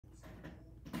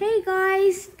Hey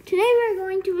guys, today we're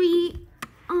going to be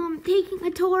taking a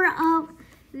tour of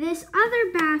this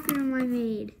other bathroom I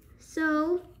made.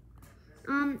 So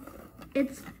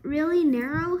it's really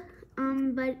narrow,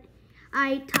 but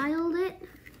I tiled it.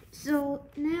 So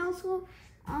and I also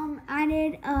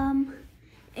added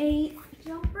a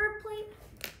jumper plate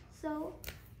so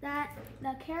that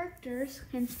the characters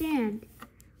can stand.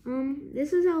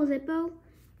 This is El Zippo.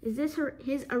 Is this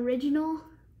his original?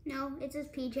 No, it's his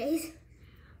PJs.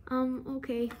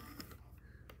 Okay.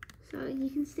 So he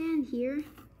can stand here.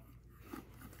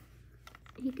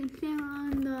 He can stand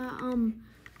on the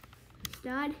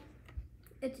stud.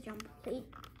 It's a jump plate.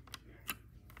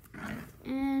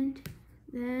 And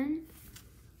then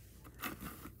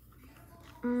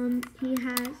he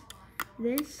has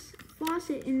this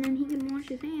faucet, and then he can wash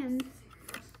his hands.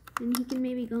 And he can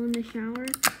maybe go in the shower.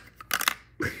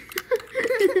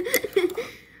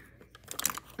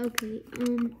 Okay,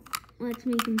 let's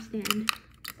make him stand.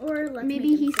 Or let's maybe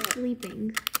make him he's sit.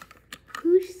 sleeping.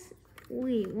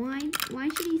 Wait, why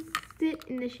should he sit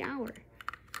in the shower?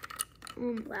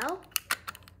 Well,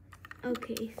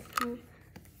 okay, so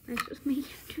let's just make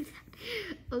him do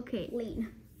that. Okay. lean.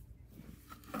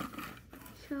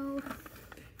 So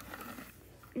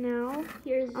now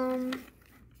Here's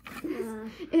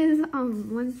is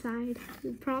one side.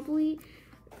 You probably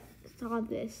saw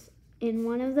this in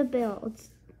one of the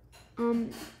builds.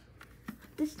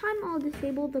 This time I'll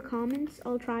disable the comments.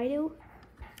 I'll try to.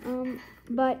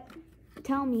 But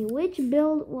tell me, which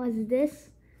build was this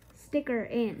sticker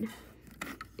in?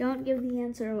 Don't give the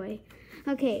answer away.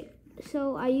 Okay,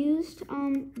 so I used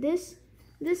this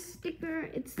sticker.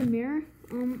 It's the mirror.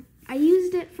 I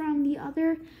used it from the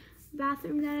other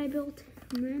bathroom that I built.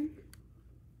 And then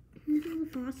this is the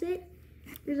faucet.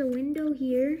 There's a window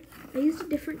here. I used a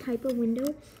different type of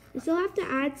window. I still have to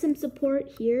add some support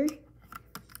here.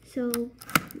 So,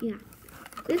 yeah.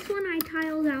 This one I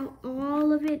tiled out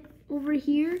all of it over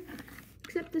here,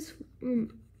 except this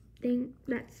thing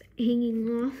that's hanging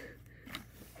off.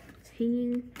 It's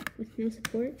hanging with no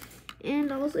support.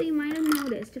 And also, you might have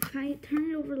noticed, if I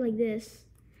turn it over like this,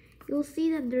 you'll see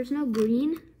that there's no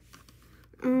green.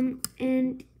 And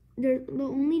the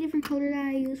only different color that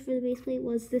I used for the base plate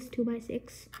was this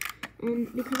 2x6.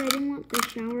 Because I didn't want the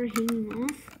shower hanging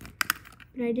off,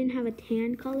 but I didn't have a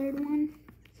tan colored one,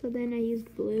 so then I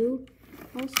used blue.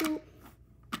 Also,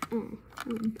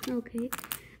 okay.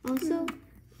 Also,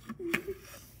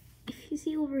 if you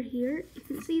see over here, you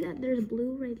can see that there's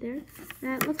blue right there.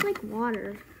 That looks like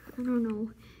water. I don't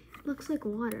know. It looks like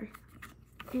water.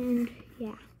 And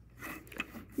yeah.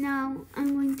 Now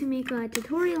I'm going to make a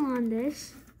tutorial on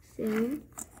this soon.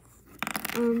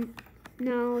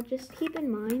 Now just keep in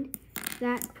mind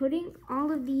that putting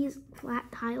all of these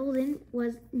flat tiles in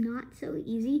was not so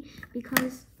easy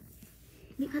because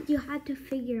you had to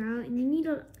figure out, and you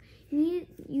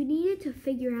needed to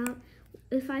figure out,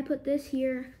 if I put this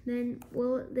here, then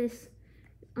will this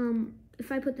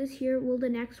if I put this here, will the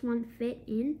next one fit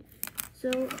in?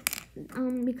 So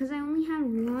because I only had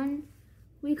one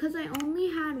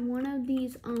of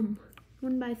these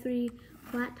 1x3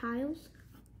 flat tiles,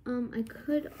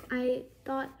 I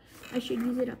thought I should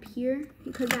use it up here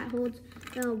because that holds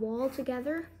the wall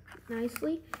together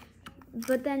nicely.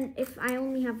 But then if I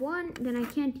only have one, then I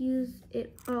can't use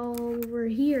it over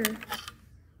here.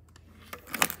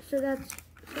 So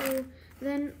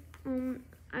then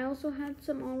I also had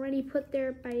some already put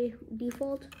there by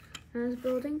default when I was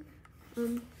building.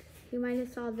 You might have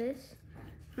saw this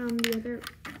from the other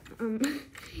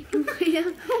you might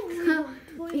have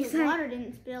Water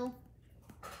didn't spill.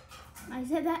 I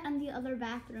said that on the other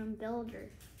bathroom builder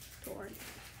tour.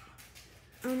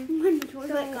 When the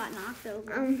toilet got knocked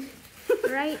over.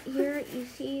 Right here you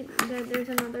see that there's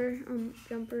another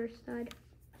jumper plate.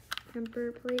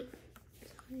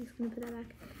 So I'm just gonna put that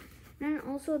back. And then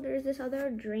also there's this other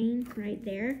drain right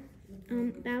there.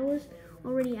 That was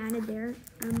already added there.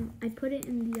 I put it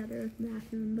in the other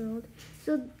bathroom build.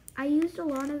 So I used a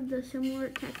lot of the similar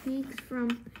techniques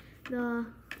from the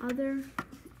other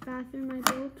bathroom I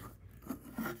built.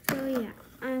 So yeah,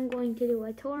 I'm going to do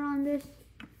a tour on this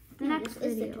in the next video.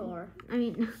 Is the tour. I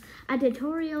mean, a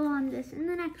tutorial on this in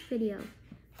the next video.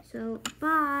 So,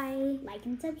 bye. Like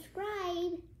and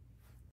subscribe.